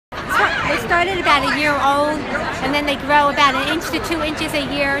start at about a year old, and then they grow about 1 inch to 2 inches a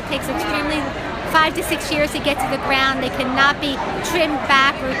year. It takes extremely 5 to 6 years to get to the ground. They cannot be trimmed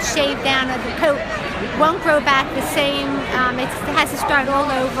back or shaved down, or the coat won't grow back the same. It has to start all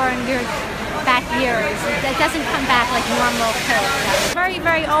over in your back years. It doesn't come back like normal coat. Very,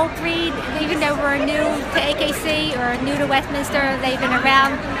 very old breed. Even though we're new to AKC or new to Westminster, they've been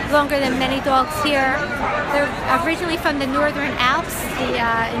around longer than many dogs here. They're originally from the Northern Alps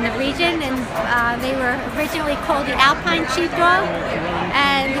in the region, and they were originally called the Alpine Sheepdog.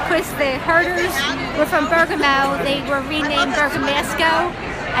 And because the herders were from Bergamo, they were renamed Bergamasco,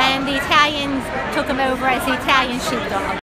 and the Italians took them over as the Italian Sheepdog.